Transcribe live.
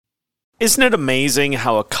Isn't it amazing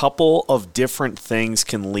how a couple of different things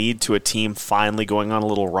can lead to a team finally going on a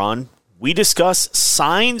little run? We discuss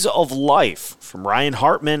signs of life from Ryan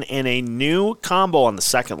Hartman and a new combo on the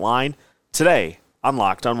second line today on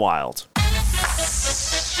Locked on Wild.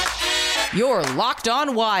 You're Locked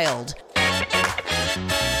on Wild,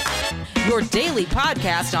 your daily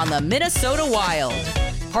podcast on the Minnesota Wild.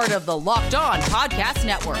 Part of the Locked On Podcast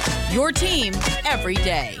Network, your team every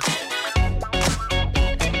day.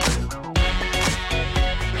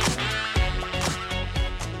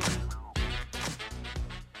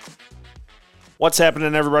 What's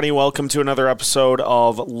happening, everybody? Welcome to another episode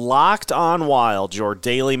of Locked on Wild, your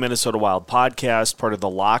daily Minnesota Wild podcast, part of the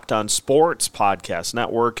Locked on Sports Podcast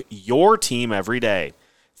Network, your team every day.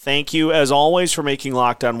 Thank you, as always, for making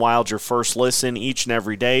Locked on Wild your first listen each and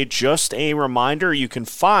every day. Just a reminder, you can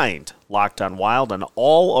find Locked on Wild on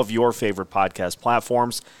all of your favorite podcast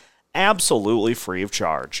platforms, absolutely free of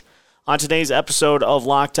charge. On today's episode of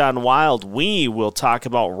Locked on Wild, we will talk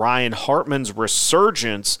about Ryan Hartman's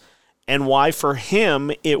resurgence and why for him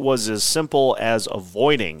it was as simple as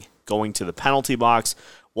avoiding going to the penalty box.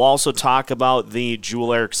 We'll also talk about the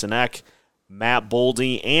Joel Eriksson Ek, Matt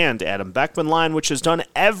Boldy, and Adam Beckman line, which has done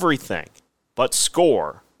everything but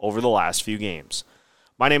score over the last few games.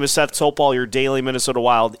 My name is Seth Topol, your daily Minnesota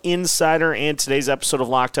Wild insider, and today's episode of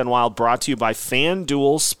Locked on Wild brought to you by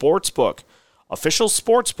FanDuel Sportsbook, official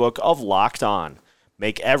sportsbook of Locked On.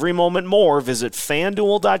 Make every moment more. Visit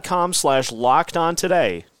FanDuel.com/LockedOn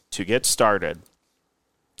today to get started.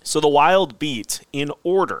 So the Wild beat, in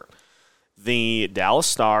order, the Dallas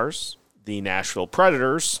Stars, the Nashville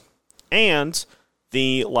Predators, and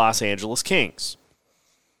the Los Angeles Kings.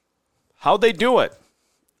 How'd they do it?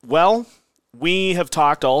 Well, we have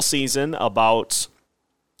talked all season about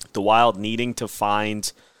the Wild needing to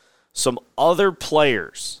find some other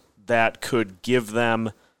players that could give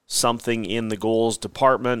them something in the goals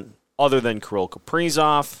department other than Kirill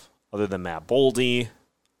Kaprizov, other than Matt Boldy,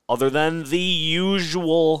 other than the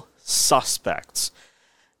usual suspects.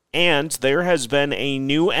 And there has been a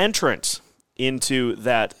new entrant into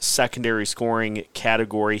that secondary scoring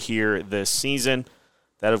category here this season.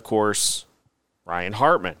 That, of course, Ryan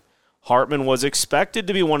Hartman. Hartman was expected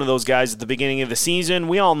to be one of those guys at the beginning of the season.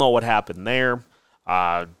 We all know what happened there.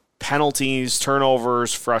 Penalties,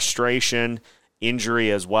 turnovers, frustration,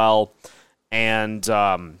 injury as well. And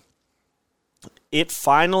it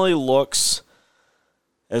finally looks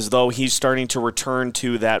as though he's starting to return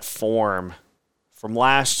to that form from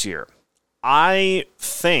last year. I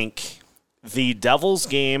think the Devils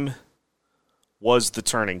game was the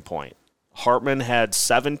turning point. Hartman had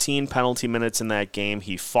 17 penalty minutes in that game.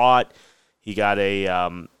 He fought. He got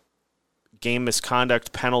a game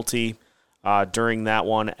misconduct penalty during that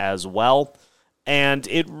one as well. And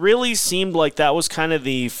it really seemed like that was kind of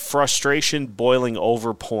the frustration boiling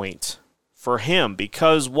over point for him,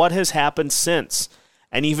 because what has happened since?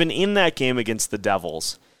 And even in that game against the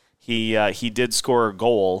Devils, he did score a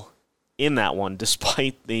goal in that one,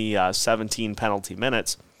 despite the 17 penalty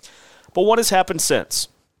minutes. But what has happened since?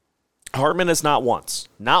 Hartman has not once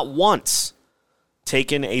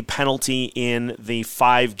taken a penalty in the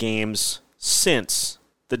 5 games since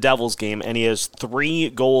the Devils game, and he has 3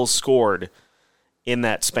 goals scored in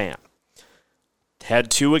that span.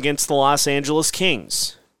 Had 2 against the Los Angeles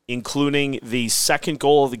Kings, including the second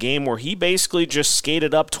goal of the game where he basically just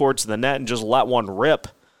skated up towards the net and just let one rip.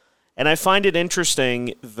 And I find it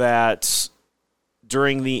interesting that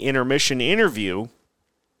during the intermission interview,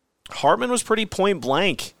 Hartman was pretty point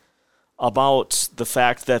blank about the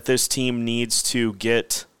fact that this team needs to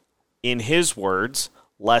get, in his words,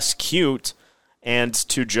 less cute and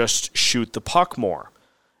to just shoot the puck more.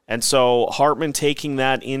 And so Hartman taking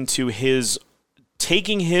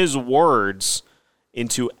his words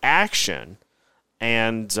into action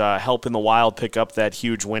and helping the Wild pick up that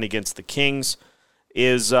huge win against the Kings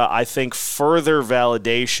is, I think, further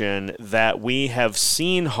validation that we have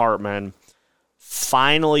seen Hartman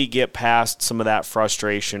finally get past some of that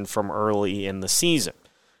frustration from early in the season.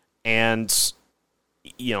 And,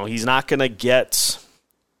 you know, he's not going to get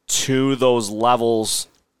to those levels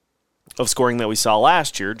of scoring that we saw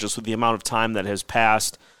last year, just with the amount of time that has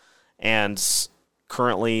passed, and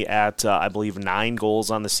currently at, I believe, 9 goals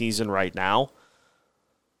on the season right now.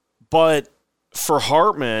 But for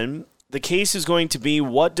Hartman, the case is going to be,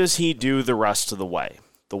 what does he do the rest of the way?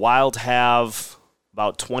 The Wild have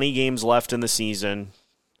about 20 games left in the season.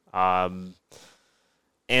 And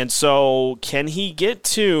so can he get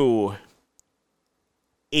to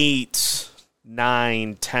 8,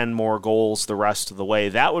 9, 10 more goals the rest of the way?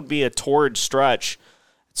 That would be a torrid stretch.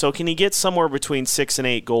 So can he get somewhere between 6 and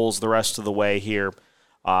 8 goals the rest of the way here?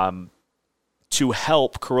 to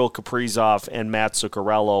help Kirill Kaprizov and Matt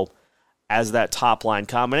Zuccarello as that top-line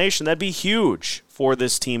combination. That'd be huge for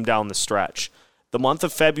this team down the stretch. The month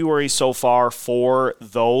of February so far for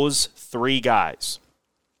those three guys.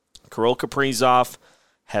 Kirill Kaprizov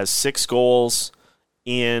has 6 goals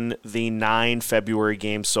in the 9 February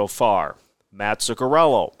games so far. Matt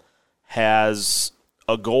Zuccarello has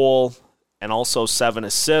a goal and also 7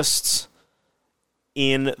 assists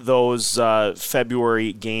in those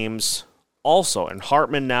February games also. And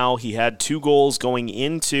Hartman now, he had 2 goals going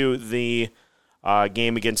into the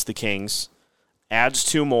game against the Kings, adds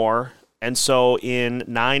 2 more. And so in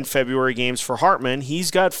 9 February games for Hartman,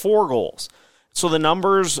 he's got 4 goals. So the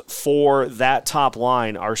numbers for that top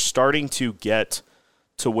line are starting to get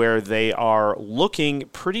to where they are looking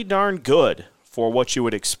pretty darn good for what you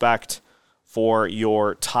would expect for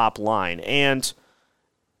your top line. And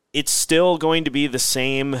it's still going to be the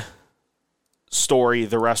same story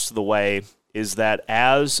the rest of the way, is that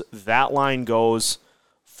as that line goes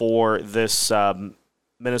for this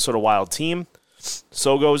Minnesota Wild team,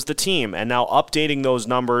 so goes the team. And now updating those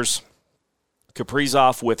numbers,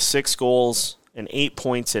 Kaprizov with 6 goals and 8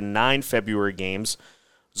 points in 9 February games.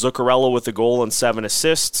 Zuccarello with a goal and 7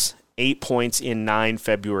 assists, 8 points in 9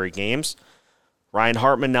 February games. Ryan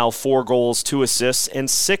Hartman now 4 goals, 2 assists, and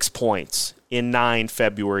 6 points in 9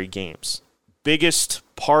 February games. Biggest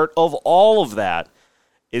part of all of that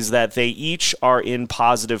is that they each are in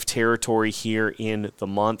positive territory here in the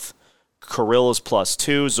month. Kirill is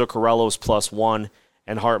 +2, Zuccarello is +1,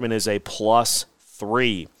 and Hartman is a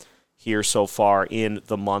 +3 here so far in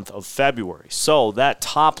the month of February. So that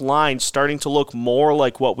top line starting to look more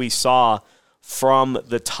like what we saw from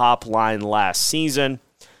the top line last season.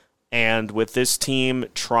 And with this team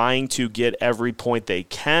trying to get every point they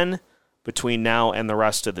can between now and the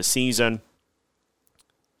rest of the season,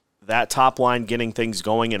 that top line getting things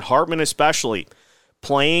going, and Hartman especially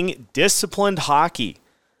playing disciplined hockey,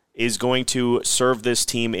 is going to serve this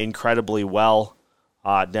team incredibly well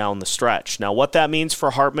down the stretch. Now, what that means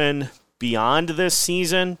for Hartman beyond this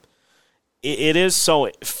season, it is so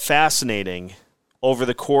fascinating over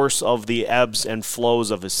the course of the ebbs and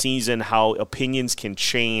flows of a season, how opinions can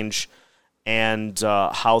change and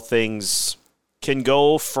how things can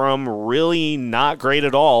go from really not great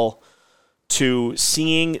at all to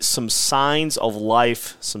seeing some signs of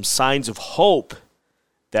life, some signs of hope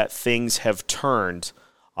that things have turned,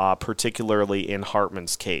 particularly in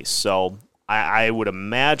Hartman's case. So I would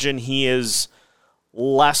imagine he is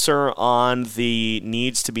lesser on the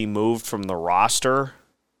needs to be moved from the roster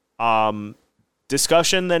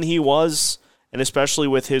discussion than he was, and especially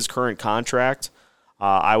with his current contract.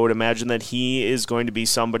 I would imagine that he is going to be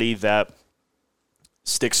somebody that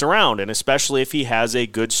sticks around, and especially if he has a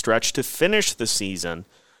good stretch to finish the season,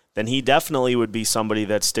 then he definitely would be somebody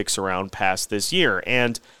that sticks around past this year.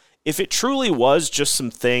 And if it truly was just some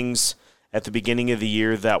things at the beginning of the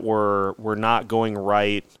year that were not going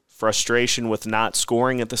right, frustration with not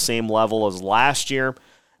scoring at the same level as last year,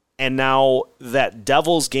 and now that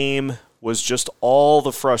Devils game was just all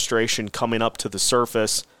the frustration coming up to the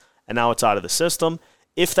surface, and now it's out of the system.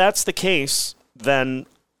 If that's the case, then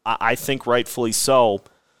I think rightfully so,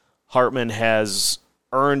 Hartman has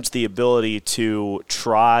earned the ability to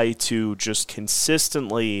try to just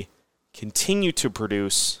consistently continue to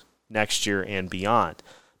produce next year and beyond.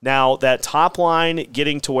 Now, that top line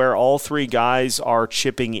getting to where all 3 guys are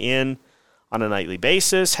chipping in on a nightly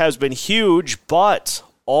basis has been huge, but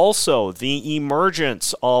also the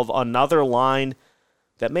emergence of another line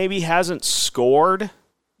that maybe hasn't scored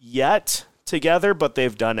yet together, but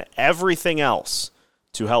they've done everything else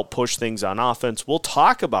to help push things on offense. We'll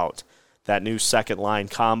talk about that new second line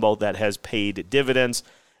combo that has paid dividends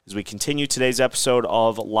as we continue today's episode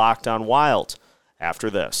of Locked On Wild after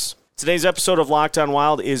this. Today's episode of Locked On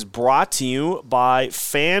Wild is brought to you by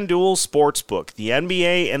FanDuel Sportsbook. The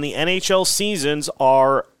NBA and the NHL seasons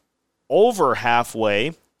are over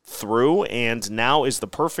halfway through, and now is the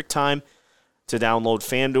perfect time to download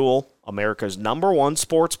FanDuel, America's #1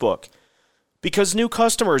 sportsbook, because new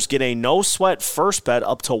customers get a no-sweat first bet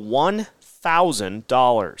up to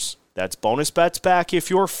 $1,000. That's bonus bets back if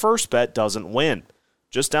your first bet doesn't win.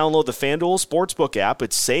 Just download the FanDuel Sportsbook app.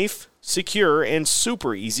 It's safe, secure, and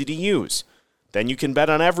super easy to use. Then you can bet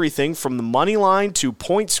on everything from the money line to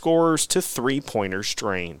point scorers to three-pointers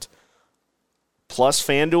drained. Plus,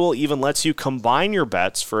 FanDuel even lets you combine your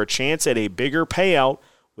bets for a chance at a bigger payout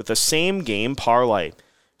with a same-game parlay.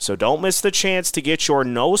 So don't miss the chance to get your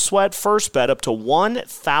no-sweat first bet up to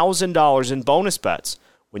 $1,000 in bonus bets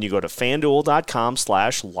when you go to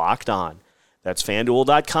FanDuel.com/lockedon. That's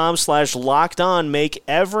FanDuel.com/lockedon. Make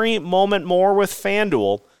every moment more with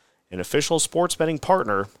FanDuel, an official sports betting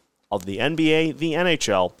partner of the NBA, the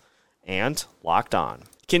NHL, and Locked On.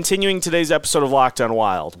 Continuing today's episode of Locked On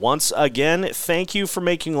Wild. Once again, thank you for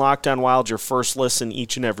making Locked On Wild your first listen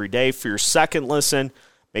each and every day. For your second listen,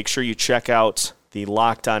 make sure you check out the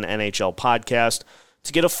Locked On NHL podcast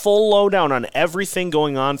to get a full lowdown on everything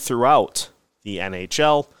going on throughout the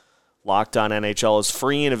NHL. Locked On NHL is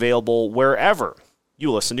free and available wherever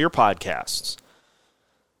you listen to your podcasts.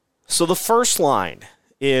 So the first line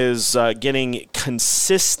is getting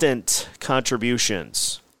consistent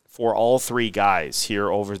contributions for all three guys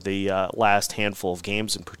here over the last handful of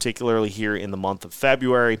games, and particularly here in the month of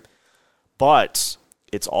February. But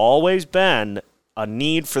it's always been a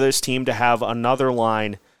need for this team to have another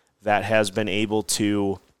line that has been able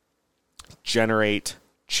to generate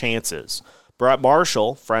chances. Brett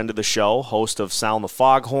Marshall, friend of the show, host of Sound the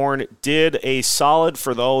Foghorn, did a solid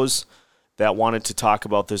for those that wanted to talk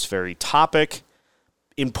about this very topic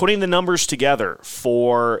in putting the numbers together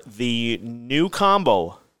for the new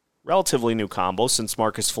combo, relatively new combo since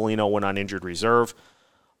Marcus Foligno went on injured reserve,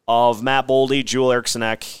 of Matt Boldy, Joel Eriksson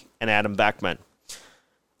Ek, and Adam Beckman.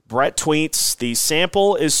 Brett tweets, the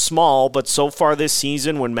sample is small, but so far this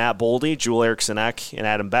season when Matt Boldy, Joel Eriksson Ek, and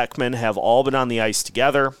Adam Beckman have all been on the ice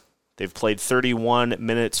together, they've played 31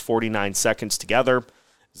 minutes, 49 seconds together,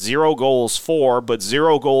 0 goals for, but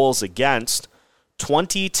 0 goals against,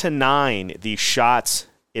 20-9 the shots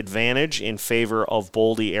advantage in favor of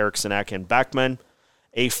Boldy, Eriksson Ek, and Beckman,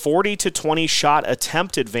 a 40-20 shot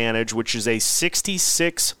attempt advantage, which is a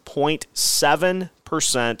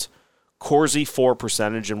 66.7% Corsi for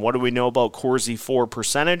percentage. And what do we know about Corsi for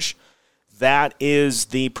percentage? That is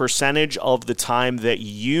the percentage of the time that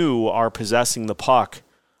you are possessing the puck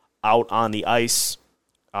out on the ice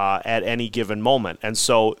at any given moment. And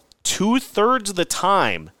so 2/3 of the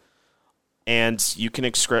time, and you can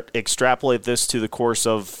extrapolate this to the course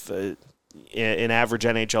of an average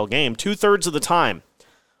NHL game, 2/3 of the time,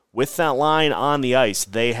 with that line on the ice,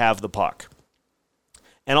 they have the puck.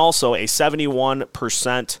 And also a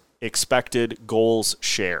 71% expected goals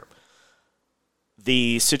share.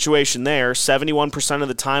 The situation there, 71% of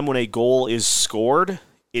the time when a goal is scored,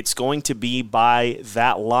 it's going to be by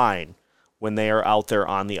that line when they are out there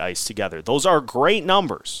on the ice together. Those are great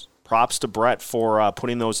numbers. Props to Brett for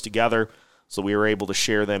putting those together, so we were able to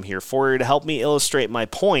share them here for you to help me illustrate my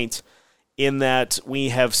point in that we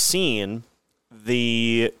have seen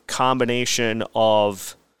the combination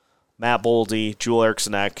of Matt Boldy, Joel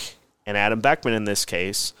Eriksson Ek, and Adam Beckman in this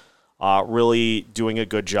case really doing a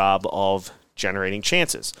good job of generating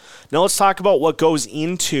chances. Now let's talk about what goes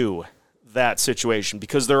into that situation,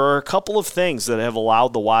 because there are a couple of things that have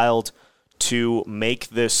allowed the Wild to make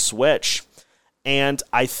this switch. And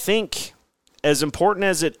I think as important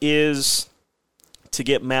as it is to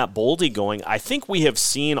get Matt Boldy going, I think we have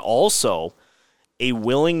seen also a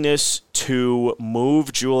willingness to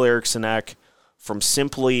move Joel Eriksson Ek from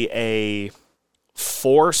simply a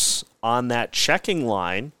force on that checking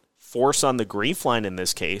line, force on the grief line in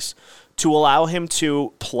this case, to allow him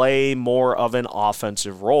to play more of an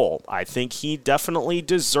offensive role. I think he definitely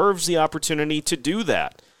deserves the opportunity to do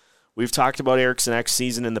that. We've talked about Eriksson Ek's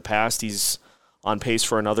season in the past. He's on pace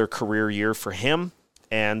for another career year for him,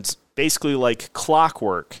 and basically like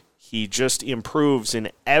clockwork, he just improves in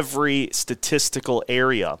every statistical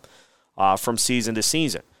area from season to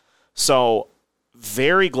season. So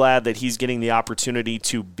very glad that he's getting the opportunity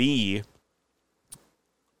to be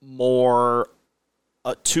more,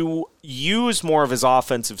 to use more of his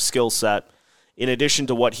offensive skill set in addition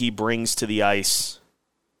to what he brings to the ice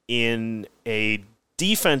in a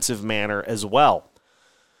defensive manner as well.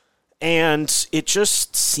 And it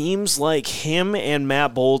just seems like him and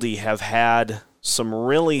Matt Boldy have had some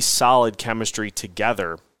really solid chemistry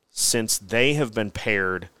together since they have been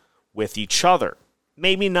paired with each other.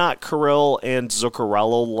 Maybe not Kirill and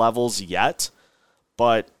Zuccarello levels yet,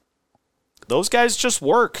 but those guys just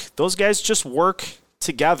work. Those guys just work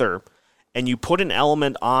together, and you put an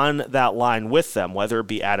element on that line with them, whether it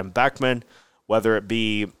be Adam Beckman, whether it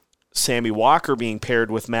be Sammy Walker being paired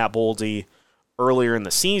with Matt Boldy earlier in the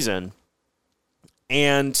season,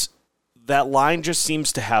 and that line just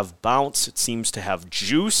seems to have bounce, it seems to have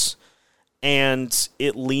juice, and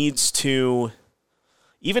it leads to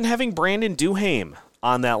even having Brandon Duhaime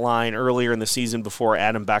on that line earlier in the season before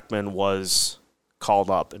Adam Beckman was called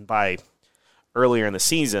up. And by earlier in the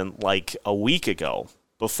season, like a week ago,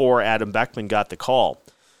 before Adam Beckman got the call.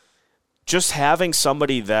 Just having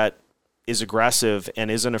somebody that is aggressive and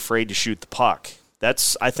isn't afraid to shoot the puck.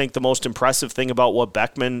 That's, I think, the most impressive thing about what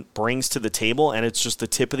Beckman brings to the table, and it's just the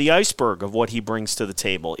tip of the iceberg of what he brings to the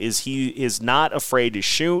table, is he is not afraid to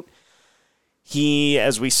shoot. He,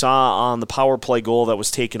 as we saw on the power play goal that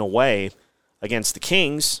was taken away against the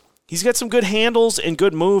Kings, he's got some good handles and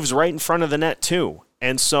good moves right in front of the net too.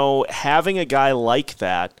 And so having a guy like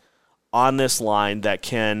that on this line that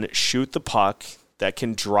can shoot the puck, that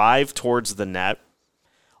can drive towards the net.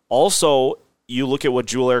 Also, you look at what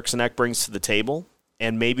Joel Eriksson Ek brings to the table,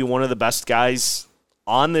 and maybe one of the best guys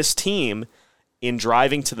on this team in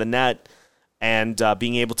driving to the net and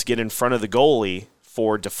being able to get in front of the goalie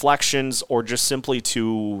for deflections or just simply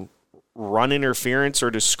to run interference or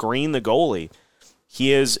to screen the goalie.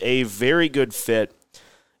 He is a very good fit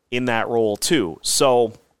in that role too.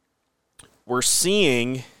 So we're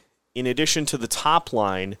seeing, in addition to the top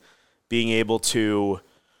line being able to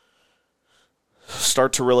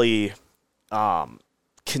start to really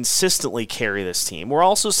consistently carry this team, we're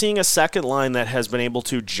also seeing a second line that has been able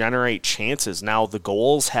to generate chances. Now, the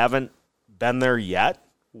goals haven't been there yet,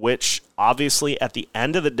 which obviously at the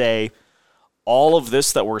end of the day, all of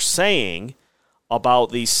this that we're saying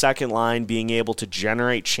about the second line being able to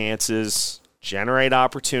generate chances, generate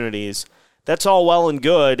opportunities, that's all well and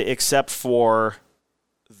good, except for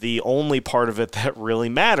the only part of it that really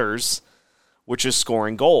matters, which is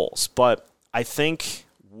scoring goals. But I think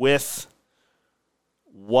with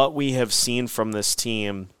what we have seen from this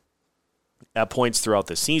team at points throughout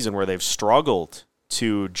the season where they've struggled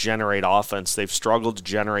to generate offense, they've struggled to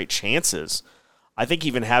generate chances, I think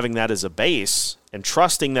even having that as a base and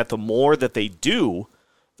trusting that the more that they do,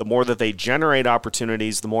 the more that they generate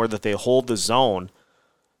opportunities, the more that they hold the zone,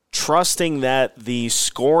 trusting that the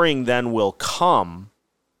scoring then will come,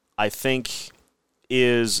 I think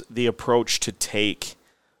is the approach to take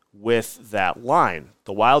with that line.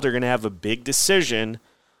 The Wild are going to have a big decision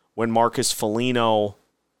when Marcus Foligno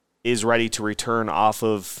is ready to return off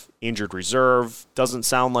of injured reserve. Doesn't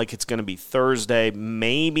sound like it's going to be Thursday,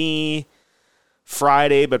 maybe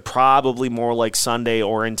Friday, but probably more like Sunday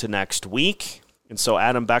or into next week. And so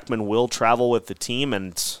Adam Beckman will travel with the team,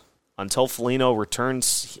 and until Foligno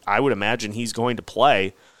returns, I would imagine he's going to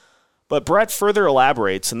play. But Brett further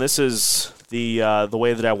elaborates, and this is the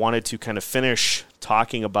way that I wanted to kind of finish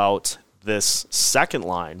talking about this second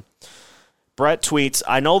line. Brett tweets,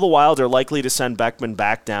 "I know the Wild are likely to send Beckman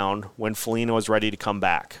back down when Foligno is ready to come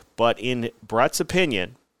back, but in Brett's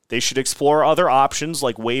opinion, they should explore other options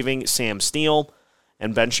like waiving Sam Steele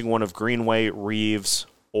and benching one of Greenway, Reeves,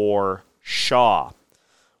 or Shaw."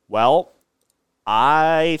 Well,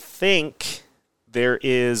 I think there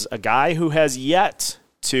is a guy who has yet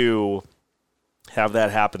to have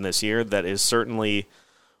that happen this year that is certainly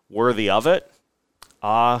worthy of it.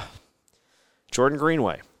 Jordan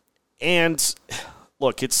Greenway. And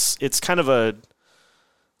look, it's kind of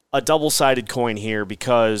a double-sided coin here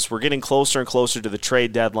because we're getting closer and closer to the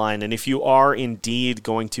trade deadline, and if you are indeed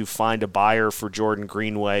going to find a buyer for Jordan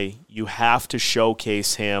Greenway, you have to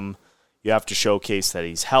showcase him. You have to showcase that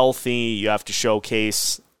he's healthy. You have to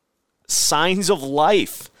showcase signs of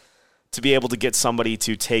life to be able to get somebody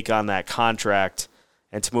to take on that contract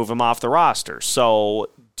and to move him off the roster. So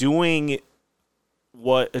doing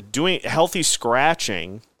healthy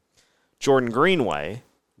scratching Jordan Greenway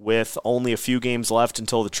with only a few games left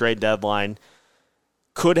until the trade deadline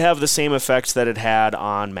could have the same effects that it had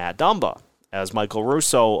on Matt Dumba, as Michael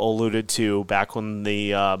Russo alluded to back when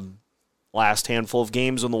the last handful of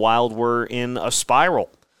games when the Wild were in a spiral.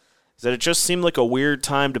 That it just seemed like a weird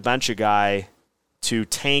time to bench a guy to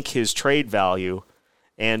tank his trade value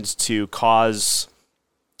and to cause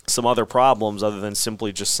some other problems other than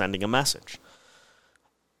simply just sending a message.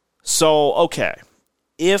 So, okay,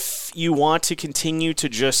 if you want to continue to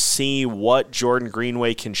just see what Jordan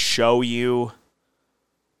Greenway can show you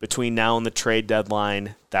between now and the trade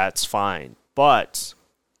deadline, that's fine. But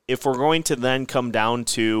if we're going to then come down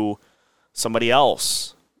to somebody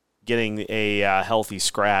else getting a healthy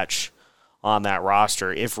scratch on that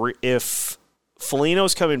roster, if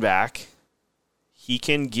Foligno's coming back, he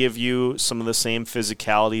can give you some of the same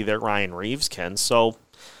physicality that Ryan Reeves can. So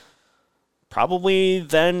probably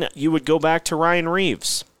then you would go back to Ryan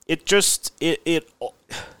Reeves. It goes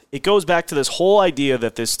back to this whole idea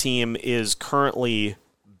that this team is currently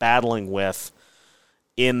battling with,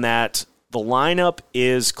 in that the lineup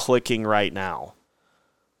is clicking right now,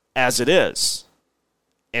 as it is.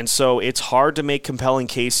 And so it's hard to make compelling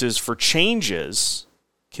cases for changes,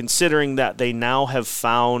 considering that they now have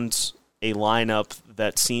found a lineup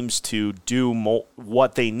that seems to do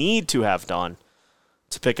what they need to have done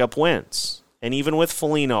to pick up wins. And even with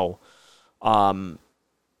Foligno,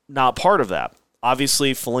 not part of that.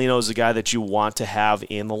 Obviously, Foligno is a guy that you want to have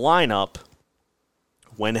in the lineup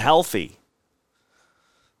when healthy.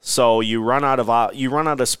 So you run out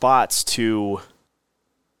of spots to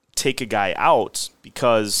take a guy out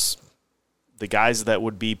because the guys that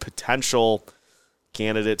would be potential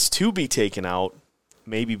candidates to be taken out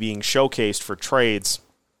may be being showcased for trades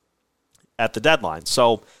at the deadline.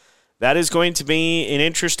 So that is going to be an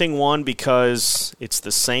interesting one because it's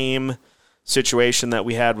the same situation that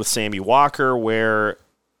we had with Sammy Walker where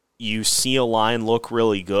you see a line look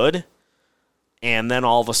really good, and then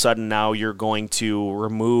all of a sudden now you're going to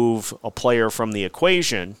remove a player from the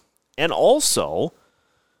equation. And also,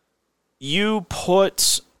 you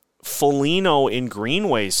put Foligno in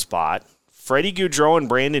Greenway's spot. Freddie Gaudreau and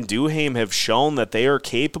Brandon Duhaime have shown that they are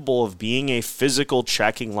capable of being a physical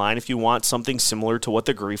checking line if you want something similar to what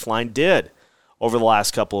the Grief line did over the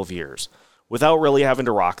last couple of years without really having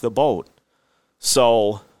to rock the boat.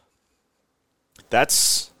 So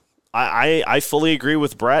that's I fully agree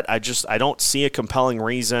with Brett. I don't see a compelling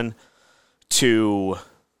reason to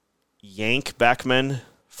yank Beckman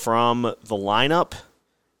from the lineup,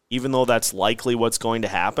 even though that's likely what's going to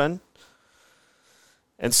happen.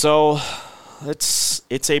 And so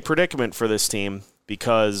it's a predicament for this team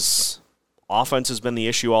because offense has been the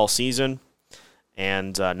issue all season,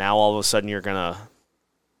 and now all of a sudden you're going to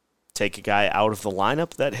take a guy out of the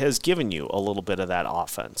lineup that has given you a little bit of that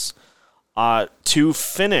offense. To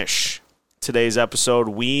finish today's episode,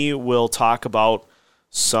 we will talk about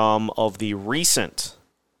some of the recent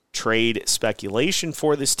trade speculation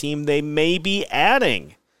for this team. They may be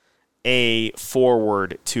adding a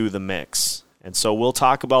forward to the mix. And so we'll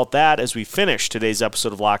talk about that as we finish today's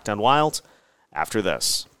episode of Locked On Wild after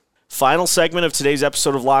this. Final segment of today's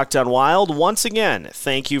episode of Locked On Wild. Once again,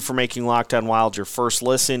 thank you for making Locked On Wild your first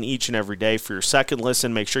listen each and every day. For your second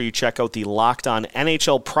listen, make sure you check out the Locked On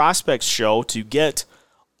NHL Prospects show to get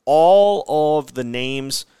all of the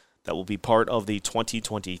names that will be part of the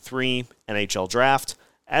 2023 NHL Draft,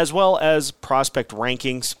 as well as prospect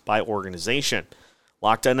rankings by organization.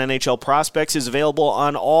 Locked On NHL Prospects is available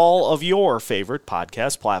on all of your favorite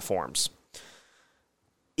podcast platforms.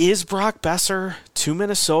 Is Brock Boeser to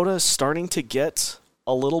Minnesota starting to get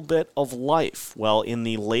a little bit of life? Well, in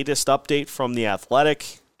the latest update from The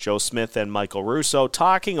Athletic, Joe Smith and Michael Russo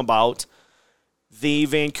talking about the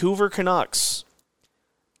Vancouver Canucks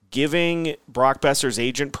giving Brock Boeser's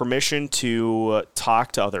agent permission to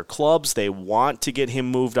talk to other clubs. They want to get him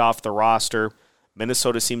moved off the roster.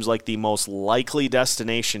 Minnesota seems like the most likely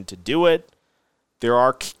destination to do it. There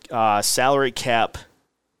are salary cap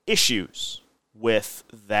issues with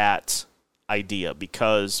that idea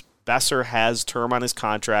because Boeser has term on his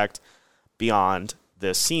contract beyond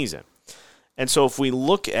this season. And so if we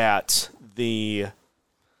look at the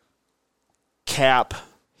cap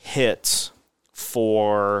hit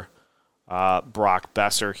for Brock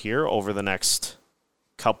Boeser here over the next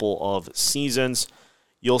couple of seasons,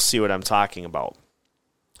 you'll see what I'm talking about.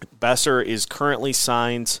 Boeser is currently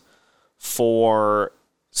signed for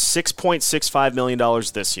 $6.65 million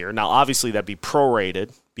this year. Now, obviously, that'd be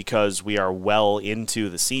prorated because we are well into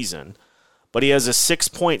the season. But he has a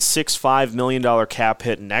 $6.65 million cap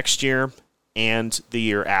hit next year and the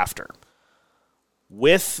year after.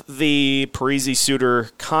 With the Parise-Suter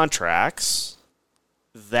contracts,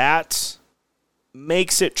 that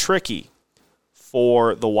makes it tricky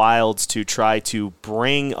for the Wilds to try to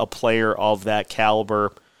bring a player of that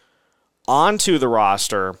caliber onto the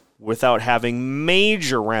roster without having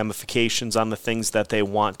major ramifications on the things that they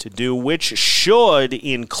want to do, which should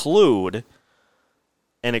include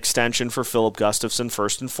an extension for Philip Gustafsson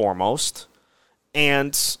first and foremost.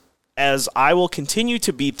 And as I will continue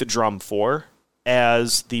to beat the drum for,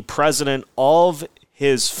 as the president of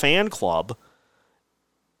his fan club,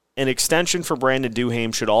 an extension for Brandon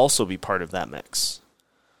Duhaime should also be part of that mix.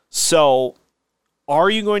 So,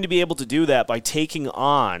 are you going to be able to do that by taking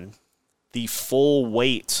on the full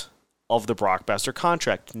weight of the Brock Boeser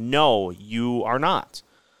contract? No, you are not.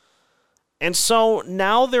 And so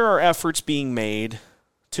now there are efforts being made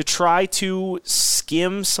to try to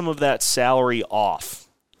skim some of that salary off,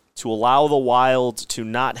 to allow the Wild to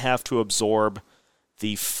not have to absorb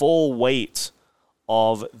the full weight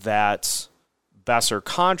of that Boeser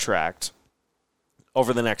contract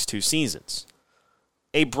over the next two seasons.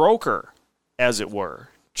 A broker, as it were,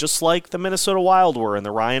 just like the Minnesota Wild were in the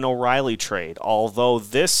Ryan O'Reilly trade, although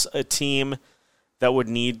this a team that would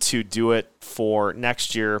need to do it for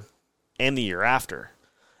next year and the year after.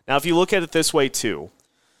 Now, if you look at it this way, too,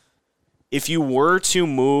 if you were to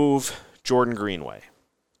move Jordan Greenway,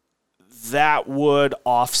 that would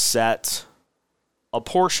offset a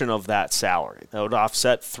portion of that salary. That would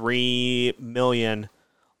offset $3 million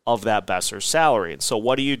of that Boeser's salary. And so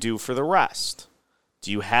what do you do for the rest? Do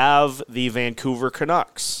you have the Vancouver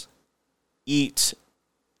Canucks eat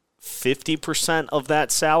 50% of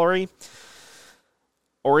that salary,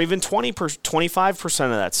 or even 25%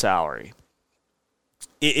 of that salary.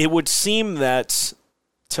 It would seem that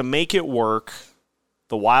to make it work,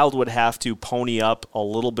 the Wild would have to pony up a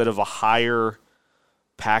little bit of a higher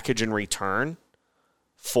package in return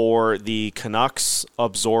for the Canucks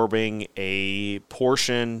absorbing a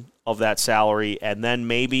portion of that salary, and then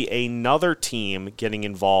maybe another team getting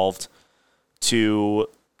involved to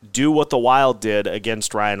do what the Wild did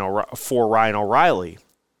against Ryan O'Reilly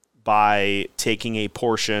by taking a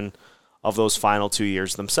portion of those final 2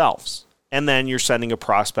 years themselves. And then you're sending a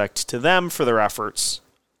prospect to them for their efforts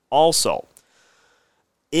also.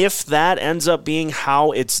 If that ends up being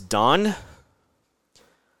how it's done,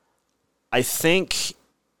 I think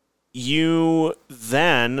you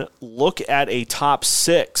then look at a top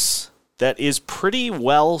six that is pretty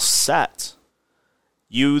well set.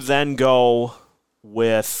 You then go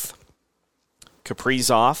with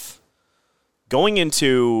Kaprizov going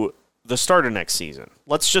into the start of next season.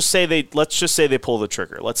 Let's just say they pull the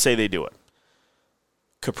trigger. Let's say they do it.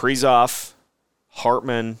 Kaprizov,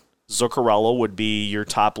 Hartman, Zuccarello would be your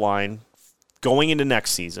top line going into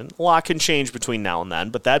next season. A lot can change between now and then,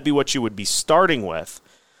 but that'd be what you would be starting with.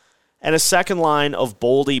 And a second line of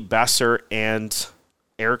Boldy, Besser, and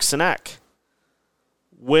Eriksson Ek,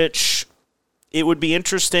 which it would be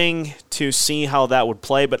interesting to see how that would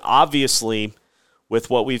play, but obviously with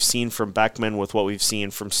what we've seen from Beckman, with what we've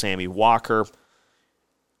seen from Sammy Walker,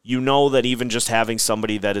 you know that even just having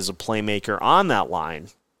somebody that is a playmaker on that line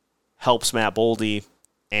helps Matt Boldy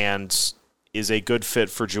and is a good fit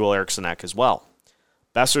for Joel Eriksson Ek as well.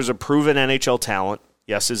 Besser's a proven NHL talent.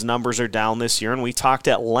 Yes, his numbers are down this year, and we talked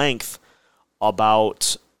at length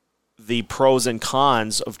about the pros and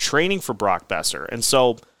cons of training for Brock Besser. And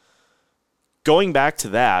so, going back to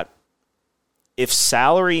that, if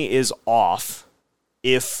salary is off,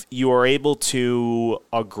 if you are able to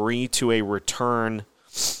agree to a return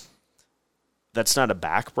that's not a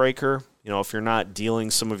backbreaker, if you're not dealing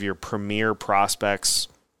some of your premier prospects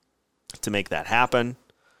to make that happen,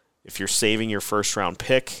 if you're saving your first-round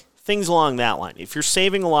pick, things along that line. If you're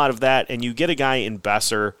saving a lot of that and you get a guy in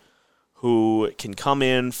Besser who can come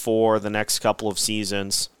in for the next couple of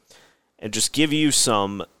seasons and just give you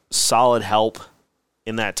some solid help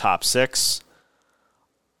in that top six,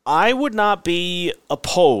 I would not be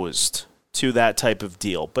opposed to that type of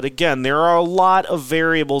deal. But again, there are a lot of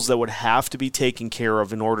variables that would have to be taken care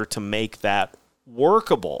of in order to make that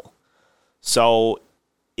workable. So,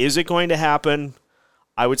 is it going to happen?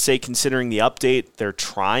 I would say, considering the update, they're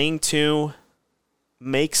trying to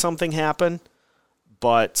make something happen.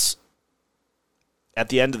 But at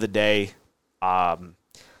the end of the day, I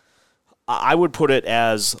would put it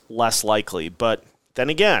as less likely. But then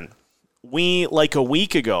again, we, like a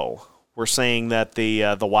week ago, were saying that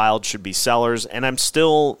the Wild should be sellers, and I'm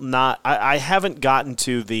still not. I haven't gotten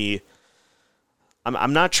to the.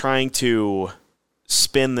 I'm not trying to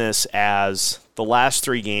spin this as the last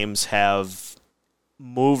three games have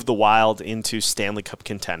moved the Wild into Stanley Cup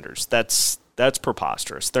contenders. That's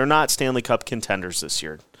preposterous. They're not Stanley Cup contenders this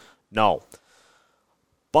year. No.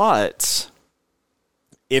 But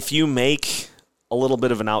if you make a little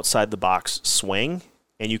bit of an outside-the-box swing,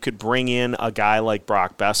 and you could bring in a guy like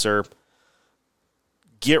Brock Besser,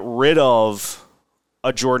 get rid of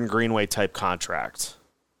a Jordan Greenway-type contract,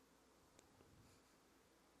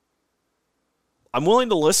 I'm willing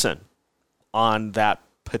to listen on that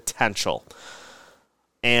potential.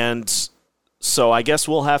 And so I guess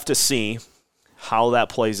we'll have to see how that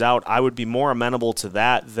plays out. I would be more amenable to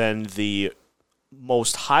that than the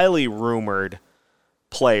most highly rumored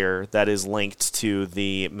player that is linked to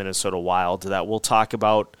the Minnesota Wild that we'll talk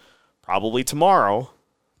about probably tomorrow,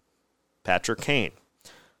 Patrick Kane.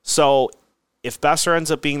 So if Besser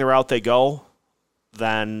ends up being the route they go,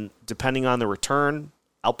 then depending on the return,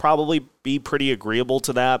 I'll probably be pretty agreeable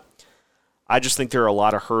to that. I just think there are a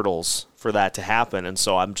lot of hurdles for that to happen, and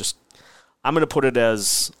so I'm going to put it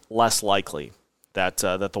as less likely that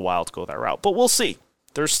the Wild go that route. But we'll see.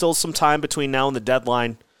 There's still some time between now and the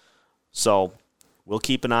deadline, so we'll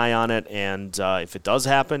keep an eye on it, and if it does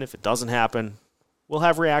happen, if it doesn't happen, we'll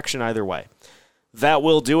have reaction either way. That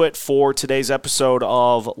will do it for today's episode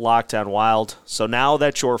of Locked On Wild. So now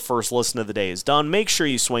that your first listen of the day is done, make sure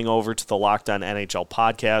you swing over to the Locked On NHL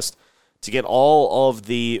podcast to get all of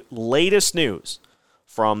the latest news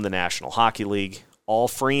from the National Hockey League, all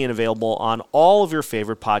free and available on all of your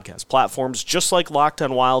favorite podcast platforms, just like Locked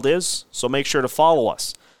On Wild is. So make sure to follow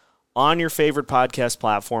us on your favorite podcast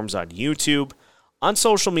platforms, on YouTube, on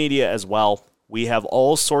social media as well. We have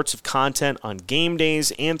all sorts of content on game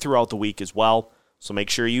days and throughout the week as well. So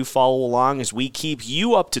make sure you follow along as we keep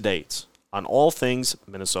you up to date on all things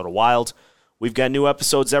Minnesota Wild. We've got new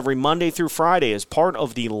episodes every Monday through Friday as part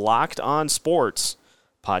of the Locked On Sports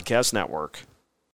Podcast Network.